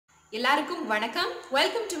எல்லாருக்கும் வணக்கம்.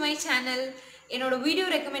 Welcome to my channel. என்னோட வீடியோ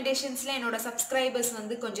ரெக்கமெண்டேஷன்ஸில் என்னோட சப்ஸ்கிரைபர்ஸ்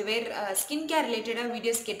வந்து கொஞ்சம் பேர் ஸ்கின் கேர் ரிலேட்டடாக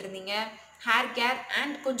வீடியோஸ் கேட்டிருந்தீங்க, ஹேர் கேர்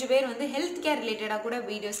அண்ட் கொஞ்சம் பேர் வந்து ஹெல்த் கேர் ரிலேட்டடாக கூட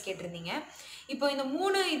வீடியோஸ் கேட்டிருந்தீங்க. இப்போ இந்த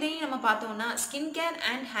மூணு இதையும் நம்ம பார்த்தோம்னா, skin care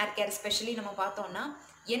and hair care specially நம்ம பார்த்தோம்னா,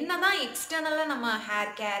 என்ன தான் எக்ஸ்டர்னலாக நம்ம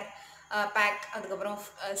ஹேர் கேர் பேக், அதுக்கப்புறம்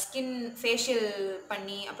ஸ்கின் ஃபேஷியல்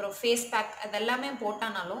பண்ணி அப்புறம் ஃபேஸ் பேக் அதெல்லாமே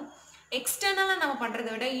போட்டானாலும் எக்ஸ்டர்னலாக நம்ம பண்ணுறதை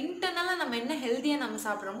விட இன்டர்னலாக நம்ம என்ன ஹெல்த்தியாக நம்ம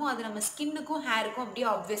சாப்பிட்றோமோ அது நம்ம ஸ்கின்னுக்கும் ஹேருக்கும் அப்படியே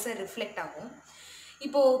ஆப்வியஸாக ரிஃப்ளெக்ட் ஆகும்.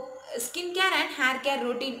 இப்போது skin care and hair care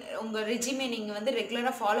routine உங்கள் ரெஜிமே நீங்கள் வந்து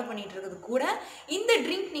ரெகுலராக ஃபாலோ பண்ணிகிட்டு இருக்கிறது கூட இந்த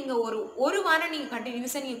ட்ரிங்க் நீங்கள் ஒரு வாரம் நீங்கள்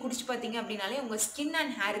கண்டினியூஸாக நீங்கள் குடிச்சு பார்த்தீங்க அப்படின்னாலே உங்கள் ஸ்கின்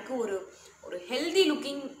அண்ட் ஹேருக்கு ஒரு ஹெல்தி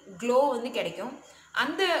லுக்கிங் க்ளோ வந்து கிடைக்கும்.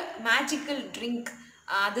 அந்த மேஜிக்கல் ட்ரிங்க்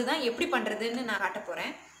அதுதான் எப்படி பண்ணுறதுன்னு நான் காட்ட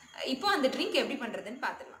போகிறேன். இப்போ அந்த ட்ரிங்க் எப்படி பண்ணுறதுன்னு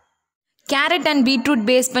பார்த்துடலாம். கேரட் அண்ட் பீட்ரூட்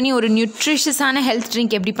பேஸ் பண்ணி ஒரு நியூட்ரிஷியஸான ஹெல்த்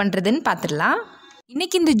ட்ரிங்க் எப்படி பண்ணுறதுன்னு பார்த்துடலாம்.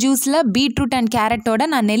 இன்றைக்கி இந்த ஜூஸில் பீட்ரூட் அண்ட் கேரட்டோட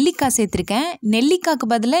நான் நெல்லிக்காய் சேர்த்துருக்கேன்.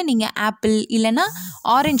 நெல்லிக்காய்க்கு பதிலாக நீங்கள் ஆப்பிள் இல்லைனா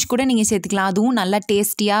ஆரஞ்சு கூட நீங்கள் சேர்த்துக்கலாம். அதுவும் நல்லா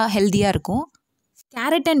டேஸ்டியாக ஹெல்த்தியாக இருக்கும்.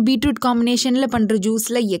 கேரட் அண்ட் பீட்ரூட் காம்பினேஷனில் பண்ணுற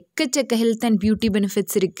ஜூஸில் எக்கச்சக்க ஹெல்த் அண்ட் பியூட்டி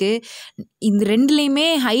பெனிஃபிட்ஸ் இருக்குது. இந்த ரெண்டுலேயுமே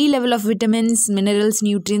high level of vitamins, minerals,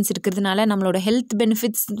 nutrients இருக்கிறதுனால நம்மளோட ஹெல்த்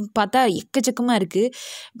பெனிஃபிட்ஸ் பார்த்தா எக்கச்சக்கமாக இருக்குது.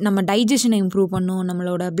 நம்ம டைஜஷனை இம்ப்ரூவ் பண்ணும்,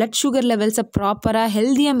 நம்மளோட பிளட் சுகர் லெவல்ஸை ப்ராப்பராக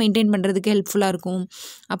ஹெல்த்தியாக மெயின்டைன் பண்ணுறதுக்கு ஹெல்ப்ஃபுல்லாக இருக்கும்.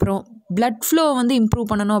 அப்புறம் பிளட் ஃப்ளோ வந்து இம்ப்ரூவ்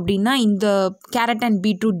பண்ணணும் அப்படின்னா இந்த கேரட் அண்ட்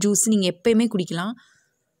பீட்ரூட் ஜூஸ் நீங்கள் எப்போயுமே குடிக்கலாம்.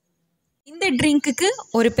 இந்த ட்ரிங்க்குக்கு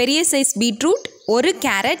ஒரு பெரிய சைஸ் பீட்ரூட், ஒரு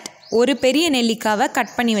கேரட், ஒரு பெரிய நெல்லிக்காவை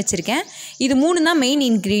கட் பண்ணி வச்சுருக்கேன். இது 3 தான் மெயின்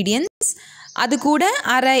இன்க்ரீடியன்ட்ஸ். அது கூட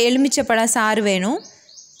அரை எலுமிச்சப்பழ சாறு வேணும்,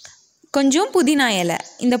 கொஞ்சம் புதினா இலை.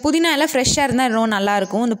 இந்த புதினா இலை ஃப்ரெஷ்ஷாக இருந்தால் ரொம்ப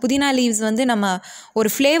நல்லாயிருக்கும். இந்த புதினா லீவ்ஸ் வந்து நம்ம ஒரு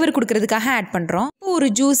ஃப்ளேவர் கொடுக்கறதுக்காக ஆட் பண்ணுறோம். இப்போ ஒரு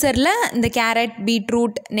ஜூஸரில் இந்த கேரட்,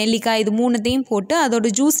 பீட்ரூட், நெல்லிக்காய் இது 3த்தையும் போட்டு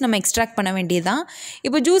அதோட ஜூஸ் நம்ம எக்ஸ்ட்ராக்ட் பண்ண வேண்டியதுதான்.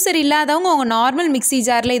 இப்போ ஜூஸர் இல்லாதவங்க அவங்க நார்மல் மிக்ஸி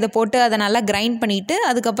ஜாரில் இதை போட்டு அதை நல்லா கிரைண்ட் பண்ணிவிட்டு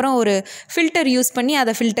அதுக்கப்புறம் ஒரு ஃபில்டர் யூஸ் பண்ணி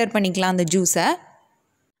அதை ஃபில்டர் பண்ணிக்கலாம் அந்த ஜூஸை.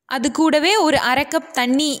 அது கூடவே ஒரு அரை கப்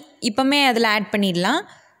தண்ணி இப்போமே அதில் ஆட் பண்ணிடலாம்.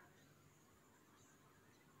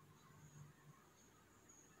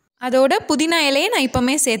 அதோட புதினா இலையை நான்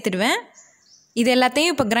இப்போமே சேர்த்துடுவேன். இது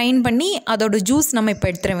எல்லாத்தையும் இப்போ கிரைண்ட் பண்ணி அதோட ஜூஸ் நம்ம இப்போ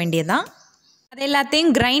எடுத்துட வேண்டியதுதான். அது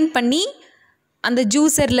எல்லாத்தையும் கிரைண்ட் பண்ணி அந்த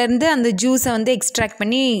ஜூஸர்லேருந்து அந்த ஜூஸை வந்து எக்ஸ்ட்ராக்ட்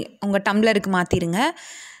பண்ணி உங்கள் டம்ளருக்கு மாற்றிடுங்க.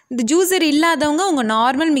 இந்த ஜூஸர் இல்லாதவங்க உங்கள்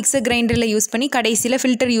நார்மல் மிக்சர் கிரைண்டரில் யூஸ் பண்ணி கடைசியில்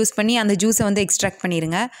ஃபில்டர் யூஸ் பண்ணி அந்த ஜூஸை வந்து எக்ஸ்ட்ராக்ட்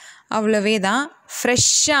பண்ணிடுங்க. அவ்வளவே தான்.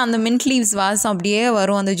 ஃப்ரெஷ்ஷாக அந்த மின்ட் லீவ்ஸ் வாசம் அப்படியே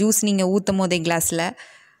வரும் அந்த ஜூஸ் நீங்கள் ஊற்றும் போதே கிளாஸில்.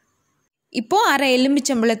 இப்போது அரை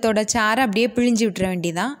எலுமிச்சம்பழத்தோட சாறை அப்படியே பிழிஞ்சு விட்டுற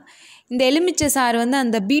வேண்டியதான். இந்த எலுமிச்சை சாறு வந்து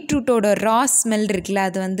அந்த பீட்ரூட்டோட ரா ஸ்மெல் இருக்குல்ல,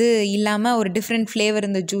 அது வந்து இல்லாமல் ஒரு டிஃப்ரெண்ட் ஃப்ளேவர்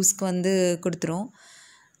இந்த ஜூஸ்க்கு வந்து கொடுத்துரும்.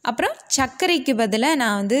 அப்புறம் சர்க்கரைக்கு பதிலாக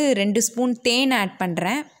நான் வந்து 2 ஸ்பூன் தேன் ஆட்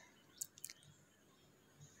பண்ணுறேன்.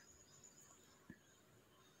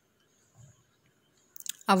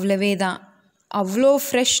 அவ்வளவே தான். அவ்வளோ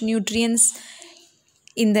ஃப்ரெஷ் நியூட்ரியன்ஸ்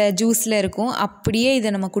இந்த ஜூஸில் இருக்கும். அப்படியே இதை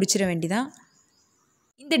நம்ம குடிச்சிட வேண்டியதான்.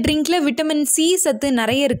 இந்த ட்ரிங்க்கில் விட்டமின் சி சத்து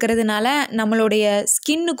நிறைய இருக்கிறதுனால நம்மளுடைய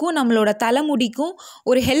ஸ்கின்னுக்கும் நம்மளோட தலைமுடிக்கும்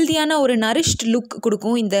ஒரு ஹெல்த்தியான ஒரு நரிஷ்ட் லுக்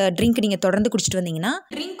கொடுக்கும். இந்த ட்ரிங்க் நீங்கள் தொடர்ந்து குடிச்சிட்டு வந்தீங்கன்னா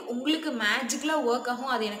ட்ரிங்க் உங்களுக்கு மேஜிக்கலாக ஒர்க்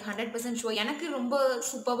ஆகும். அது எனக்கு 100% ஷோ. எனக்கு ரொம்ப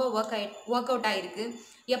சூப்பராக ஒர்க் அவுட் ஆகிருக்கு.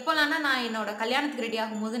 எப்போலாம்னா நான் என்னோட கல்யாணத்துக்கு ரெடி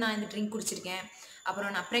ஆகும்போது நான் இந்த ட்ரிங்க் குடிச்சிருக்கேன்.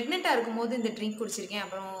 அப்புறம் நான் ப்ரெக்னெண்ட்டாக இருக்கும்போது இந்த ட்ரிங்க் குடிச்சிருக்கேன்.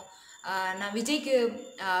 அப்புறம் நான் விஜய்க்கு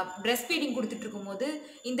பிரெஸ்ட் ஃபீடிங் கொடுத்துட்ருக்கும்போது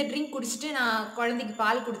இந்த ட்ரிங்க் குடிச்சிட்டு நான் குழந்தைக்கு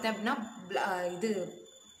பால் கொடுத்தேன் அப்படின்னா இது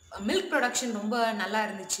மில்க் ப்ரொடக்ஷன் ரொம்ப நல்லா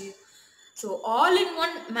இருந்துச்சு. So all in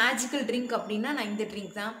one magical drink அப்படின்னா நான் இந்த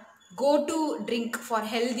ட்ரிங்க் தான் go to drink for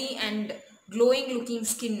healthy and glowing looking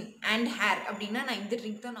skin and hair அப்படின்னா நான் இந்த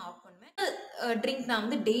ட்ரிங்க் தான் நான் ஆஃப் பண்ணுவேன். ட்ரிங்க் நான்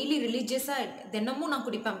வந்து டெய்லி ரிலீஜியஸாக தினமும் நான்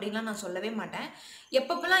குடிப்பேன் அப்படின்லாம் நான் சொல்லவே மாட்டேன்.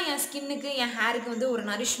 எப்பப்பெல்லாம் என் ஸ்கின்னுக்கு என் ஹேருக்கு வந்து ஒரு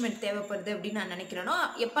நரிஷ்மெண்ட் தேவைப்படுது அப்படின்னு நான் நினைக்கிறேனோ,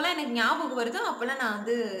 எப்போல்லாம் எனக்கு ஞாபகம் வருதோ அப்போல்லாம் நான்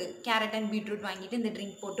வந்து கேரட் அண்ட் பீட்ரூட் வாங்கிட்டு இந்த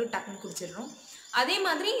ட்ரிங்க் போட்டு டக்குன்னு குடிச்சிடுறோம். அதே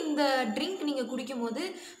மாதிரி இந்த ட்ரிங்க் நீங்கள் குடிக்கும் போது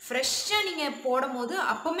ஃப்ரெஷ்ஷாக நீங்கள் போடும் போது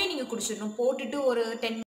அப்போவுமே நீங்கள் குடிச்சிடணும். போட்டுட்டு ஒரு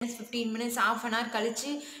 10 minutes 15 minutes ½ an hour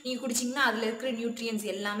கழித்து நீங்கள் குடிச்சிங்கன்னா அதில் இருக்கிற நியூட்ரியன்ஸ்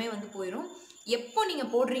எல்லாமே வந்து போயிடும். எப்போ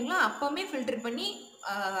நீங்கள் போடுறீங்களோ அப்போவுமே ஃபில்டர் பண்ணி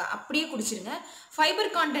அப்படியே குடிச்சிருங்க. ஃபைபர்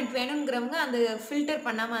கான்டென்ட் வேணுங்கிறவங்க அந்த ஃபில்டர்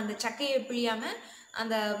பண்ணாமல் அந்த சக்கையை பிழியாமல்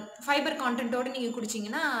அந்த ஃபைபர் கான்டென்ட்டோடு நீங்கள்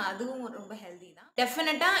குடிச்சிங்கன்னா அதுவும் ரொம்ப ஹெல்தி தான்.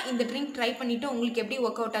 டெஃபினட்டாக இந்த ட்ரிங்க் ட்ரை பண்ணிவிட்டு உங்களுக்கு எப்படி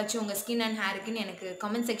ஒர்க் அவுட் ஆச்சு உங்கள் ஸ்கின் அண்ட் ஹேருக்குன்னு எனக்கு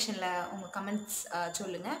கமெண்ட் செக்ஷனில் உங்கள் கமெண்ட்ஸ்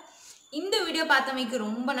சொல்லுங்கள். இந்த வீடியோ பார்த்தமைக்கு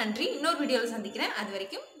ரொம்ப நன்றி. இன்னொரு வீடியோவில் சந்திக்கிறேன். அது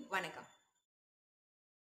வரைக்கும் வணக்கம்.